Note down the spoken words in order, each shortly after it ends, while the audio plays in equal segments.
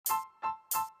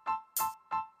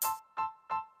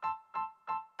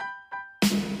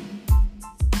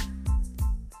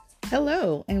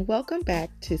Hello, and welcome back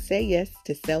to Say Yes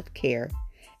to Self-Care,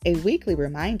 a weekly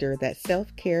reminder that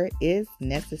self-care is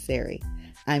necessary.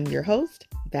 I'm your host,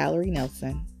 Valerie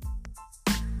Nelson.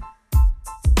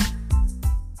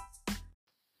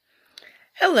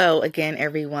 Hello again,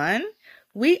 everyone.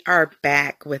 We are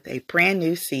back with a brand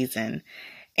new season,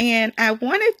 and I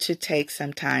wanted to take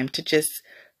some time to just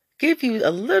give you a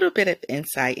little bit of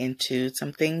insight into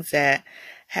some things that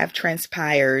have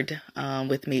transpired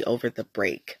with me over the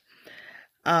break.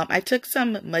 I took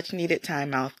some much needed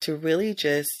time off to really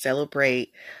just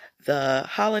celebrate the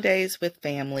holidays with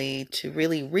family, to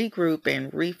really regroup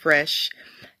and refresh,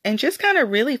 and just kind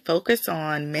of really focus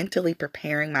on mentally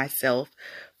preparing myself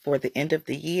for the end of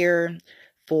the year,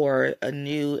 for a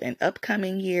new and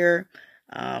upcoming year.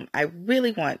 I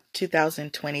really want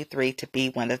 2023 to be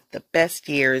one of the best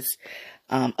years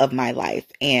of my life.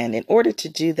 And in order to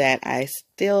do that, I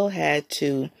still had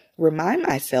to remind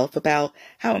myself about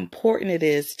how important it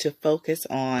is to focus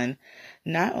on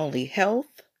not only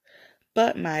health,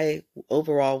 but my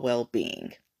overall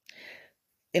well-being.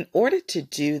 In order to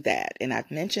do that, and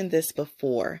I've mentioned this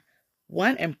before,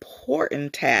 one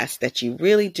important task that you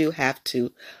really do have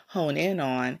to hone in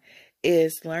on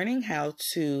is learning how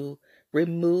to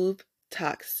remove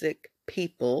toxic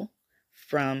people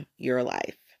from your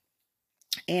life.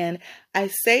 And I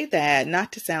say that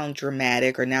not to sound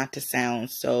dramatic or not to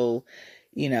sound so,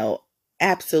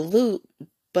 absolute,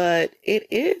 but it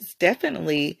is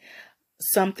definitely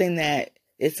something that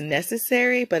is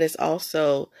necessary, but it's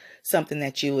also something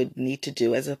that you would need to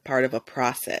do as a part of a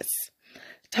process.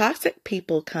 Toxic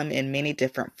people come in many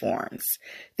different forms.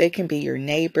 They can be your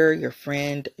neighbor, your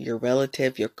friend, your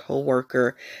relative, your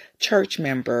coworker, church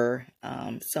member,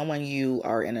 someone you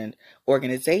are in an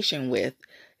organization with.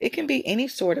 It can be any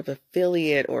sort of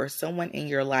affiliate or someone in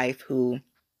your life who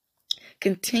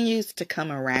continues to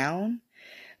come around,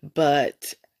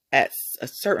 but at a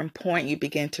certain point you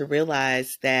begin to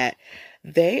realize that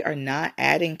they are not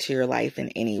adding to your life in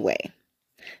any way.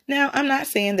 Now, I'm not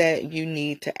saying that you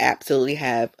need to absolutely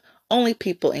have only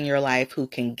people in your life who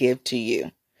can give to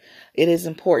you. It is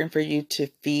important for you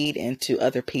to feed into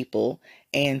other people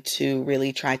and to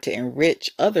really try to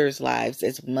enrich others' lives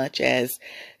as much as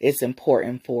it's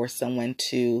important for someone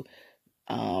to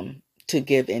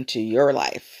give into your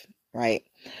life, right?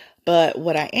 But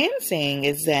what I am saying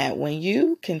is that when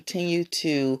you continue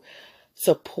to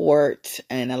support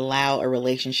and allow a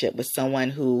relationship with someone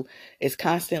who is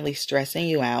constantly stressing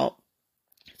you out,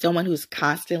 someone who's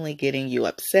constantly getting you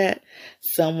upset,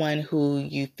 someone who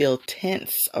you feel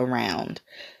tense around,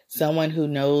 someone who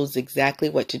knows exactly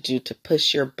what to do to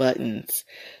push your buttons,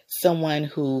 someone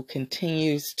who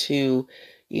continues to,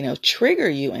 trigger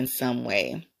you in some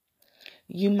way,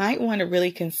 you might want to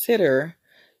really consider,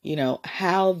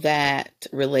 how that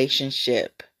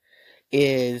relationship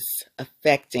is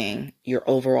affecting your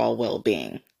overall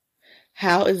well-being.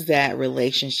 How is that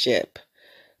relationship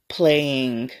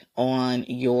playing on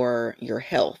your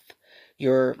health,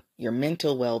 your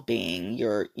mental well-being,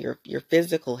 your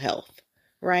physical health,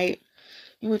 right?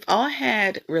 We've all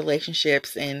had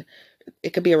relationships, and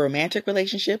it could be a romantic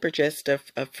relationship or just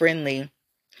a friendly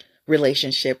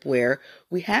relationship where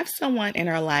we have someone in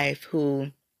our life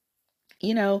who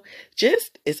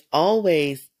just is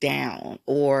always down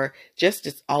or just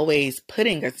is always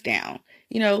putting us down.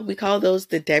 We call those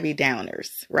the Debbie Downers,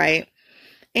 right?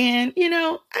 And,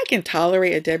 I can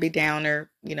tolerate a Debbie Downer,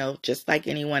 just like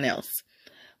anyone else.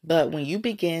 But when you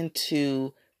begin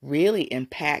to really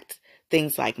impact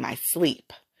things like my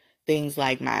sleep, things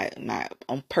like my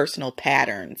own personal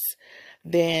patterns,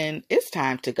 then it's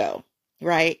time to go,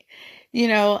 right?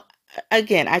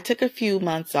 Again, I took a few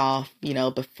months off,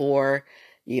 before,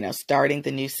 starting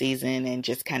the new season and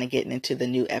just kind of getting into the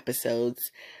new episodes.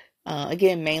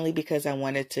 Again, mainly because I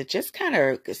wanted to just kind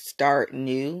of start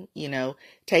new,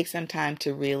 take some time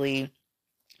to really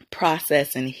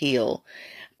process and heal.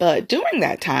 But during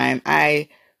that time, I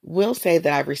will say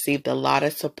that I've received a lot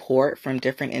of support from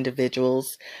different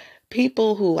individuals,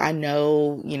 people who I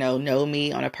know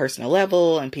me on a personal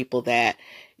level, and people that,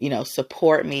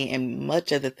 support me in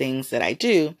much of the things that I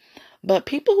do, but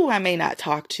people who I may not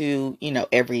talk to,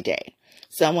 every day,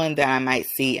 someone that I might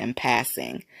see in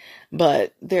passing.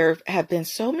 But there have been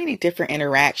so many different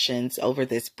interactions over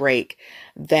this break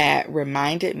that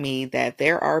reminded me that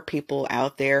there are people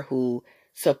out there who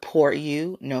support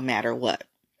you no matter what.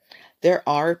 There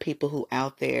are people who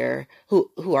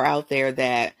are out there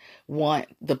that want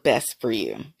the best for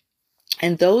you.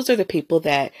 And those are the people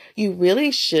that you really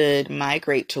should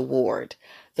migrate toward.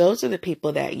 Those are the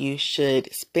people that you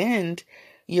should spend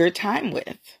your time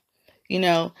with.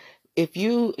 if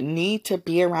you need to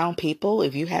be around people,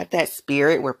 if you have that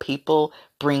spirit where people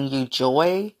bring you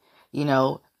joy,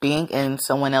 being in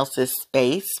someone else's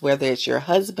space, whether it's your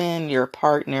husband, your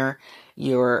partner,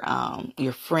 your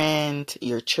friend,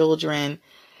 your children,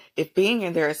 if being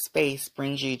in their space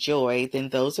brings you joy, then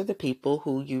those are the people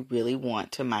who you really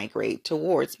want to migrate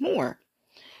towards more.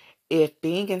 If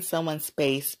being in someone's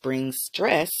space brings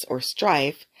stress or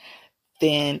strife,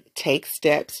 then take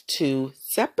steps to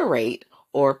separate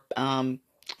or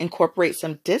incorporate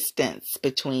some distance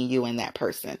between you and that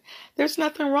person. There's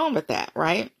nothing wrong with that,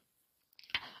 right?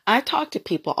 I talk to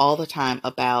people all the time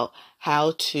about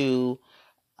how to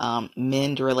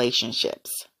mend relationships.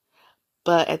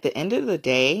 But at the end of the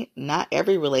day, not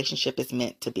every relationship is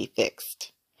meant to be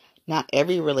fixed. Not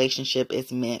every relationship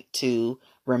is meant to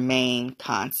remain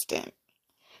constant.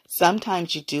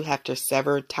 Sometimes you do have to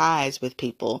sever ties with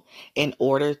people in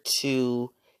order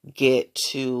to get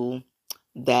to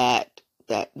that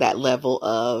level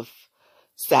of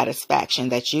satisfaction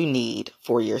that you need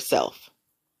for yourself,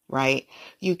 right?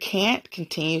 You can't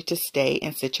continue to stay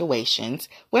in situations,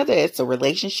 whether it's a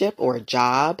relationship or a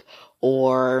job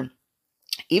or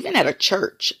even at a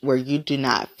church, where you do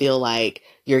not feel like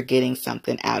you're getting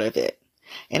something out of it.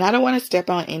 And I don't want to step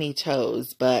on any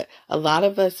toes, but a lot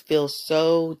of us feel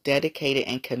so dedicated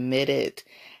and committed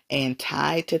and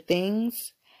tied to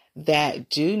things that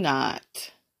do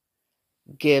not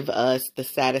give us the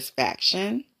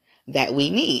satisfaction that we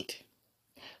need.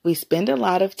 We spend a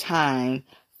lot of time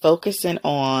focusing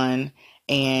on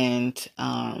and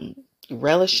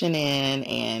relishing in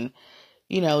and,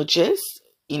 just,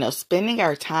 spending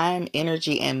our time,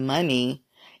 energy, and money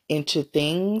into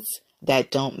things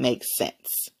that don't make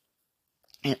sense.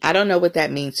 And I don't know what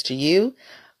that means to you,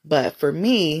 but for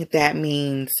me, that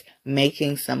means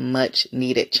making some much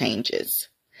needed changes.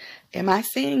 Am I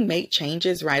saying make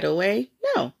changes right away?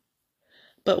 No.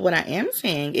 But what I am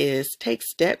saying is take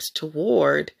steps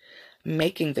toward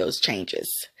making those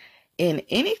changes. In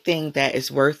anything that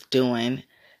is worth doing,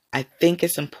 I think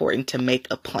it's important to make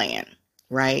a plan,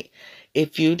 right?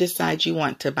 If you decide you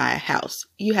want to buy a house,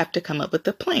 you have to come up with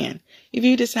a plan. If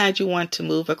you decide you want to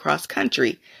move across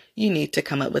country, you need to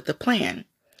come up with a plan.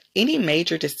 Any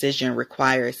major decision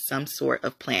requires some sort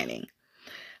of planning.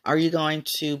 Are you going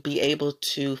to be able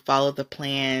to follow the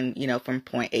plan, from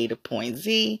point A to point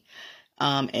Z,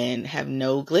 and have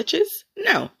no glitches?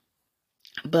 No.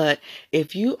 But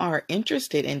if you are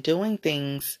interested in doing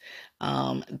things,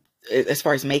 as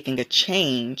far as making a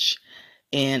change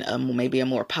in maybe a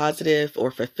more positive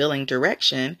or fulfilling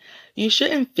direction, you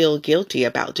shouldn't feel guilty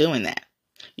about doing that.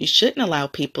 You shouldn't allow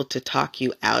people to talk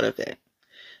you out of it,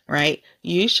 right?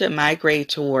 You should migrate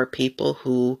toward people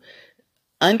who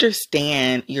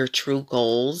understand your true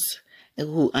goals,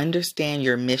 who understand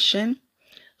your mission,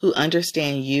 who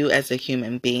understand you as a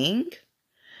human being,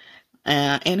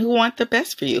 and who want the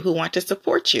best for you, who want to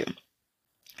support you.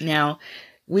 Now,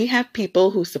 we have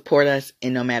people who support us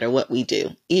in no matter what we do,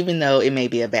 even though it may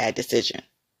be a bad decision.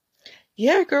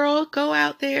 Yeah, girl, go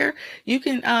out there. You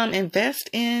can invest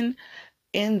in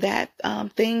that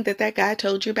thing that guy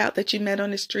told you about that you met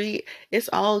on the street. It's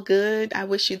all good. I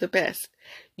wish you the best.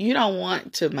 You don't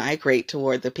want to migrate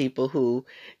toward the people who,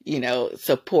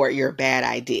 support your bad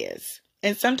ideas.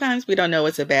 And sometimes we don't know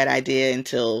it's a bad idea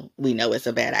until we know it's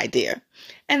a bad idea.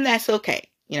 And that's okay.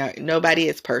 Nobody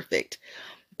is perfect.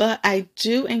 But I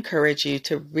do encourage you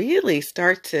to really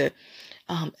start to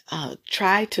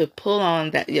try to pull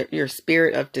on that your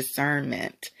spirit of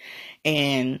discernment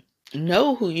and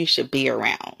know who you should be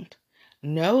around.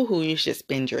 Know who you should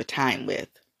spend your time with.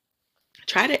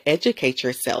 Try to educate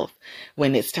yourself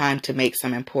when it's time to make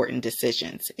some important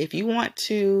decisions. If you want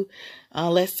to,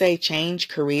 let's say, change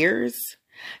careers,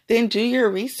 then do your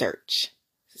research.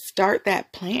 Start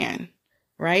that plan,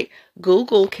 right?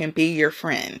 Google can be your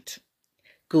friend.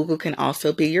 Google can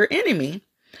also be your enemy,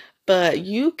 but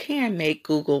you can make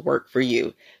Google work for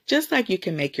you, just like you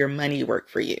can make your money work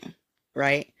for you,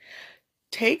 right?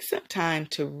 Take some time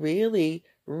to really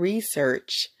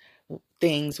research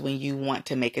things when you want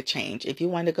to make a change. If you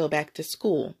want to go back to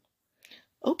school,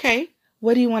 okay,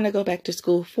 what do you want to go back to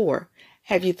school for?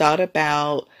 Have you thought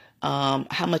about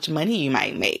how much money you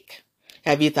might make?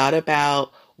 Have you thought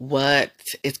about what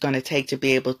it's going to take to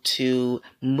be able to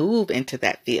move into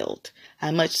that field?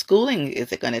 How much schooling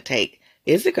is it going to take?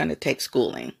 Is it going to take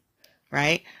schooling,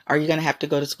 right? Are you going to have to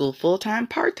go to school full-time,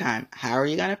 part-time? How are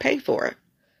you going to pay for it?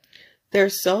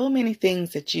 There's so many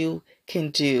things that you can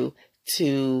do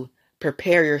to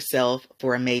prepare yourself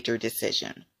for a major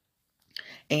decision.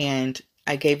 And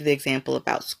I gave the example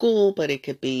about school, but it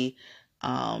could be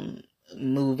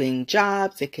moving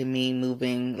jobs. It can mean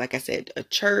moving, like I said, a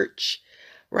church,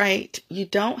 right? You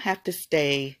don't have to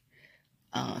stay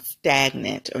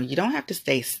stagnant, or you don't have to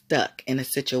stay stuck in a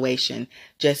situation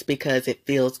just because it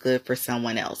feels good for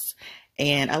someone else.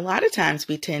 And a lot of times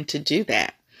we tend to do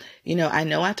that. I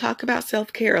know I talk about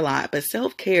self-care a lot, but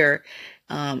self-care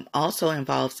also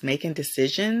involves making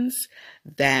decisions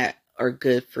that are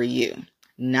good for you,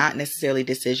 not necessarily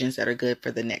decisions that are good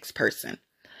for the next person.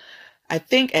 I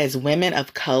think as women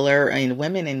of color and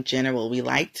women in general, we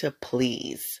like to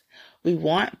please. We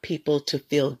want people to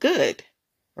feel good,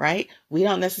 right? We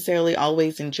don't necessarily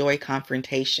always enjoy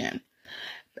confrontation.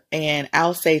 And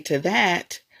I'll say to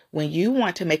that, when you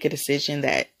want to make a decision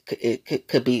that it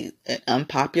could be an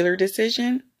unpopular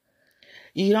decision,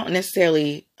 you don't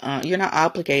necessarily, you're not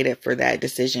obligated for that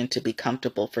decision to be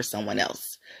comfortable for someone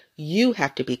else. You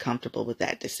have to be comfortable with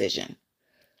that decision,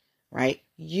 right?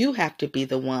 You have to be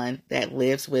the one that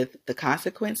lives with the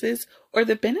consequences or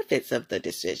the benefits of the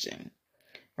decision,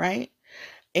 right?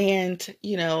 And,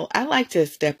 I like to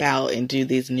step out and do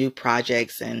these new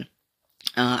projects, and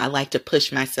I like to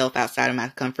push myself outside of my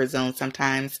comfort zone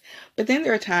sometimes. But then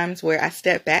there are times where I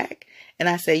step back and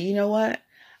I say, you know what?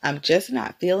 I'm just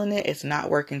not feeling it. It's not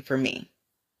working for me.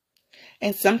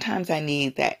 And sometimes I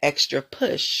need that extra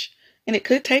push. And it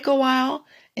could take a while,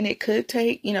 and it could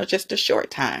take, just a short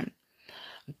time.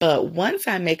 But once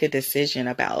I make a decision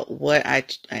about what I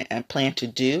plan to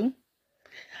do,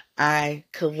 I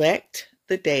collect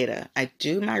the data. I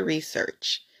do my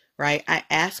research, right? I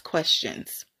ask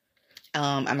questions.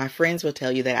 And my friends will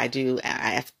tell you that I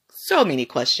ask so many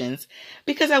questions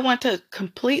because I want to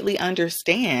completely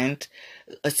understand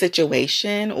a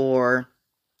situation, or,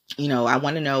 I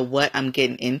want to know what I'm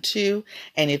getting into.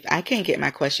 And if I can't get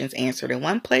my questions answered in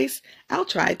one place, I'll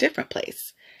try a different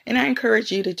place. And I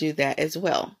encourage you to do that as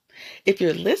well. If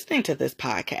you're listening to this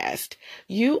podcast,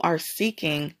 you are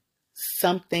seeking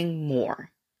something more.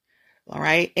 All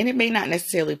right. And it may not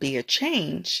necessarily be a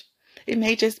change. It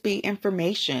may just be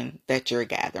information that you're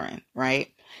gathering,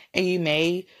 right? And you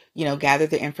may, gather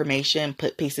the information,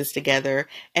 put pieces together,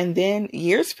 and then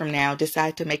years from now,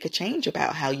 decide to make a change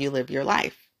about how you live your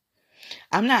life.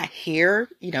 I'm not here,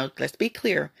 let's be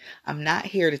clear. I'm not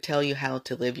here to tell you how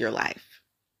to live your life,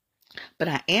 but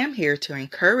I am here to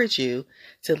encourage you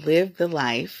to live the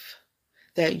life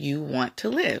that you want to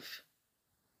live,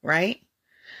 right?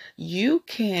 You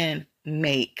can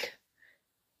make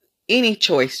any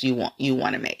choice you want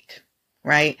to make,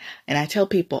 right? And I tell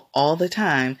people all the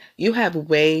time, you have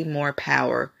way more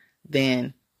power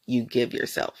than you give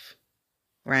yourself,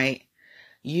 right?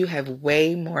 You have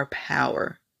way more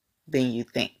power than you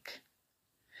think.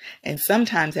 And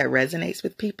sometimes that resonates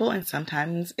with people and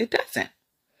sometimes it doesn't,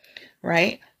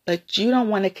 right? But you don't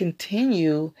want to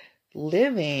continue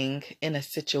living in a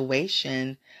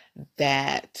situation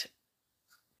that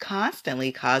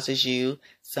constantly causes you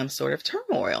some sort of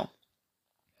turmoil,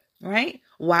 right?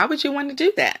 Why would you want to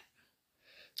do that?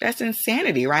 That's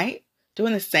insanity, right?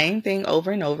 Doing the same thing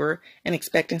over and over and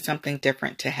expecting something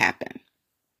different to happen.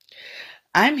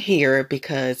 I'm here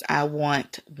because I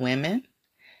want women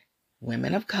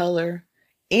of color,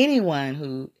 anyone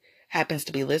who happens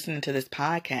to be listening to this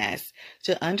podcast,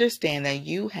 to understand that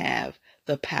you have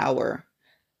the power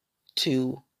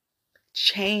to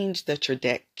change the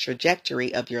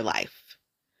trajectory of your life,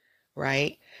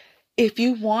 right? If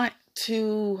you want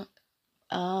to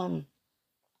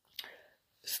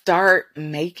start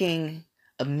making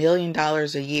 $1 million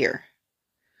a year,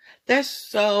 there's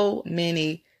so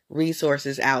many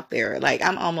resources out there. Like,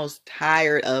 I'm almost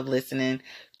tired of listening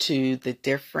to the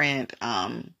different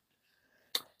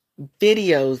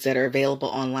videos that are available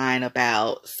online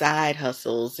about side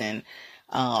hustles and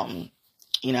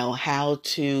how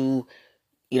to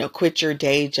quit your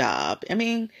day job. I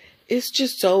mean, it's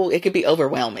just it could be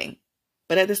overwhelming.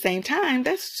 But at the same time,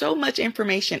 there's so much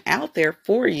information out there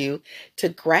for you to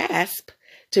grasp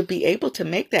to be able to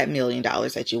make that $1 million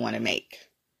that you want to make.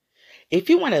 If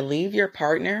you want to leave your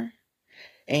partner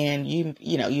and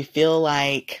you feel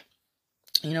like,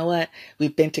 you know what,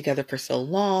 we've been together for so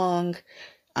long,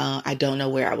 I don't know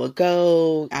where I will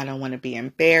go. I don't want to be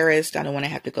embarrassed. I don't want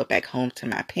to have to go back home to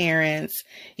my parents.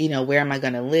 Where am I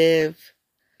going to live?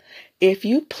 If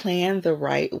you plan the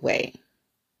right way,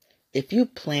 if you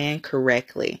plan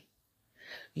correctly,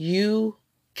 you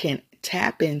can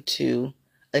tap into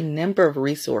a number of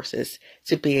resources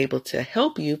to be able to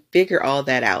help you figure all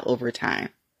that out over time,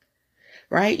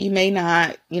 right? You may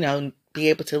not, be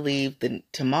able to leave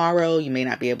tomorrow. You may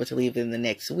not be able to leave in the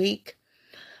next week.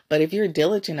 But if you're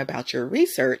diligent about your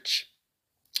research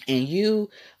and you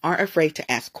aren't afraid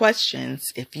to ask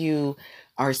questions, if you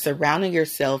are surrounding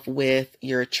yourself with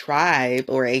your tribe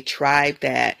or a tribe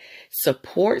that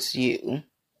supports you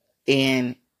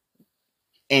in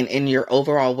in your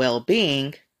overall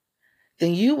well-being,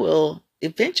 then you will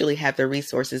eventually have the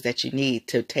resources that you need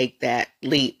to take that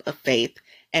leap of faith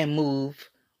and move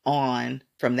on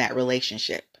from that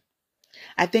relationship.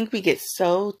 I think we get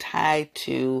so tied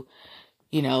to,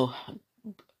 you know,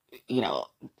 you know,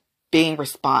 being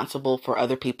responsible for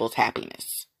other people's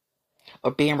happiness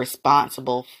or being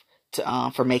responsible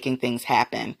for making things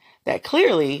happen that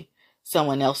clearly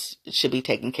someone else should be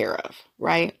taken care of,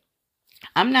 right?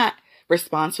 I'm not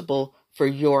responsible for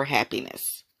your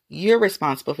happiness. You're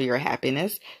responsible for your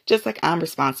happiness, just like I'm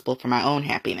responsible for my own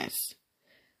happiness,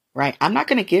 right? I'm not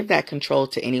going to give that control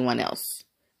to anyone else.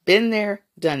 Been there,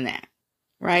 done that,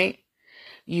 right?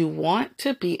 You want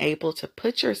to be able to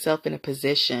put yourself in a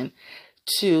position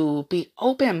to be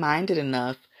open-minded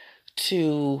enough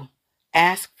to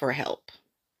ask for help,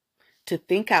 to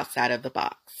think outside of the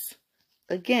box.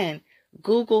 Again,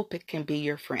 Google can be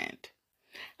your friend.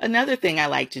 Another thing I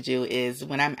like to do is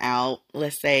when I'm out,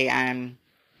 let's say I'm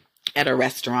at a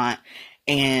restaurant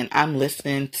and I'm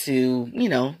listening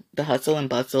to, the hustle and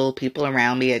bustle, people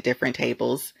around me at different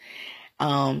tables.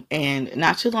 And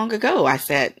not too long ago, I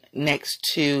sat next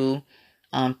to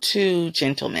two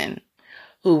gentlemen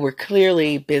who were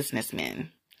clearly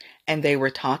businessmen. And they were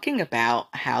talking about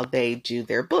how they do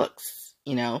their books.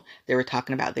 They were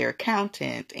talking about their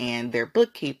accountant and their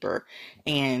bookkeeper.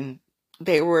 And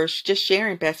they were just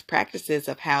sharing best practices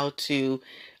of how to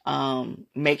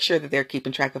make sure that they're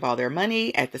keeping track of all their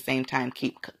money, at the same time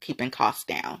keeping costs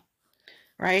down,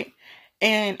 right?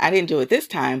 And I didn't do it this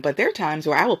time, but there are times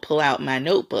where I will pull out my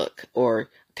notebook or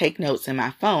take notes in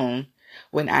my phone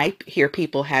when I hear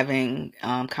people having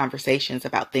conversations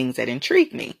about things that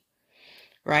intrigue me,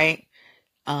 right?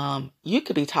 You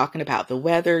could be talking about the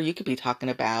weather. You could be talking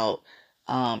about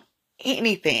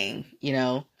anything,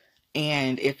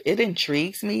 and if it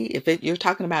intrigues me, you're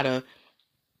talking about a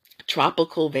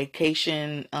tropical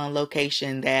vacation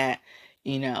location that,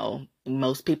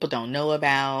 most people don't know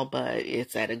about, but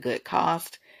it's at a good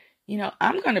cost,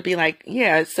 I'm going to be like,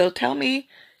 yeah, so tell me,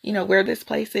 where this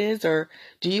place is, or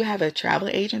do you have a travel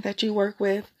agent that you work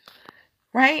with?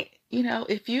 Right?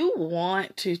 If you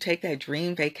want to take that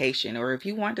dream vacation, or if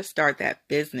you want to start that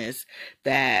business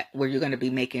where you're going to be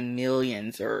making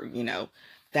millions, or,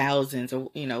 thousands, or,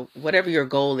 whatever your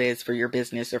goal is for your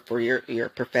business or for your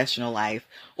professional life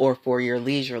or for your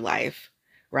leisure life,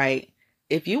 right?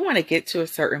 If you want to get to a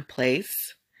certain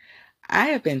place, I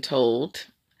have been told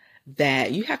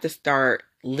that you have to start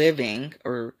living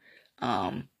or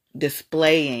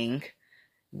displaying,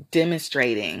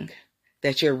 demonstrating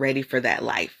that you're ready for that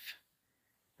life,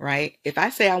 right? If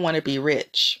I say I want to be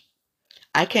rich,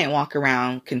 I can't walk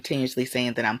around continuously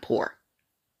saying that I'm poor.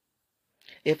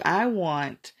 If I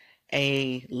want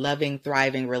a loving,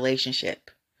 thriving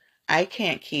relationship, I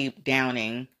can't keep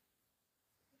downing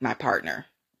my partner,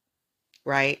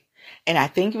 right? And I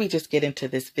think we just get into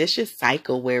this vicious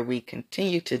cycle where we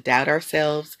continue to doubt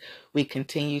ourselves. We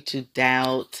continue to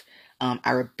doubt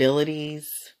our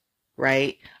abilities,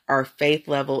 right? Our faith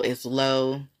level is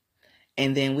low.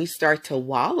 And then we start to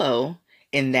wallow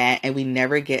in that and we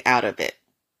never get out of it.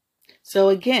 So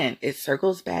again, it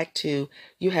circles back to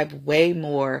you have way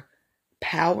more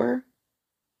power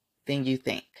than you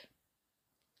think,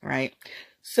 right?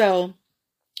 So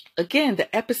again,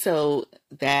 the episode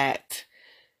that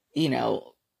I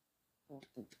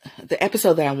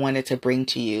wanted to bring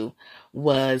to you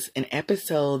was an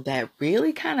episode that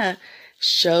really kind of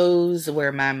shows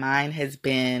where my mind has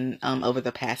been over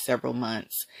the past several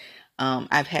months.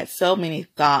 I've had so many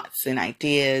thoughts and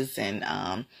ideas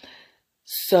and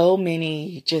so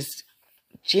many just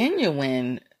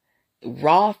genuine,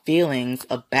 raw feelings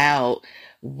about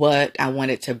what I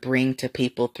wanted to bring to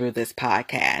people through this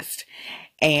podcast.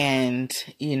 And,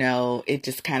 it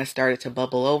just kind of started to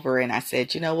bubble over. And I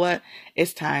said, you know what?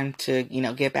 It's time to,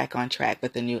 get back on track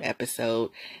with a new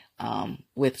episode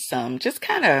with some just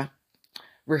kind of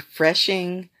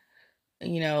refreshing,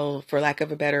 for lack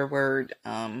of a better word,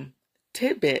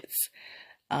 tidbits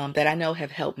that I know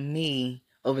have helped me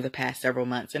over the past several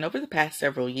months and over the past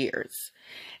several years.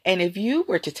 And if you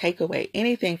were to take away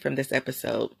anything from this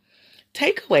episode,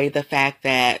 take away the fact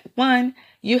that, one,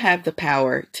 you have the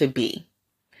power to be.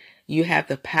 You have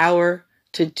the power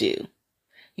to do.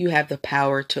 You have the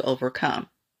power to overcome.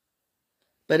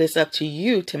 But it's up to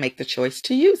you to make the choice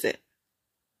to use it.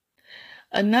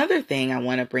 Another thing I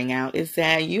want to bring out is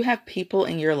that you have people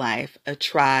in your life, a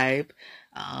tribe,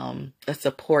 a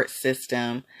support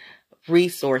system,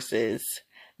 resources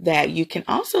that you can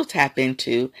also tap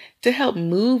into to help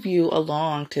move you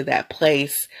along to that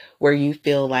place where you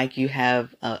feel like you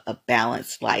have a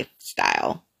balanced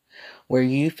lifestyle, where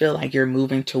you feel like you're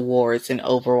moving towards an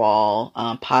overall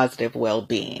positive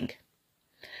well-being.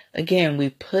 Again, we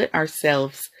put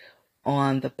ourselves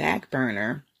on the back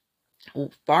burner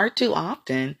far too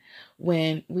often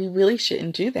when we really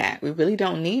shouldn't do that. We really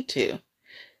don't need to.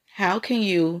 How can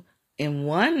you, in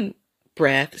one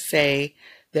breath, say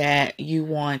that you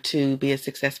want to be a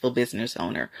successful business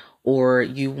owner, or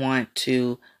you want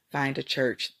to find a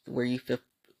church where you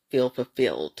feel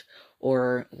fulfilled,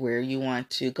 or where you want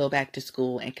to go back to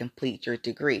school and complete your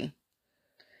degree,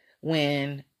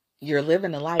 when you're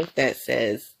living a life that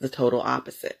says the total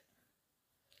opposite?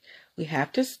 We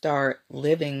have to start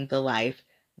living the life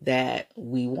that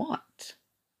we want.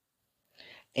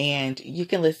 And you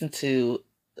can listen to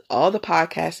all the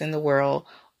podcasts in the world,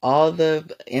 all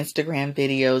the Instagram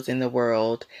videos in the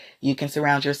world. You can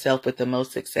surround yourself with the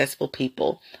most successful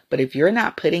people. But if you're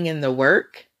not putting in the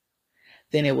work,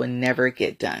 then it will never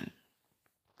get done.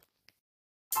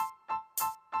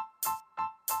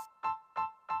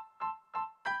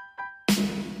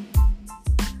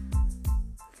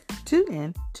 Tune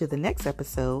in to the next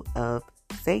episode of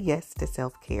Say Yes to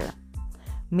Self-Care.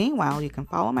 Meanwhile, you can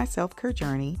follow my self-care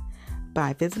journey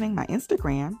by visiting my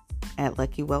Instagram at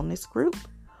Lucky Wellness Group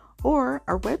or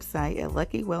our website at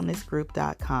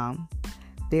luckywellnessgroup.com.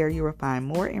 There you will find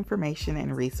more information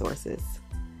and resources.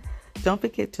 Don't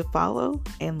forget to follow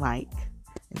and like.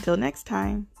 Until next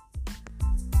time.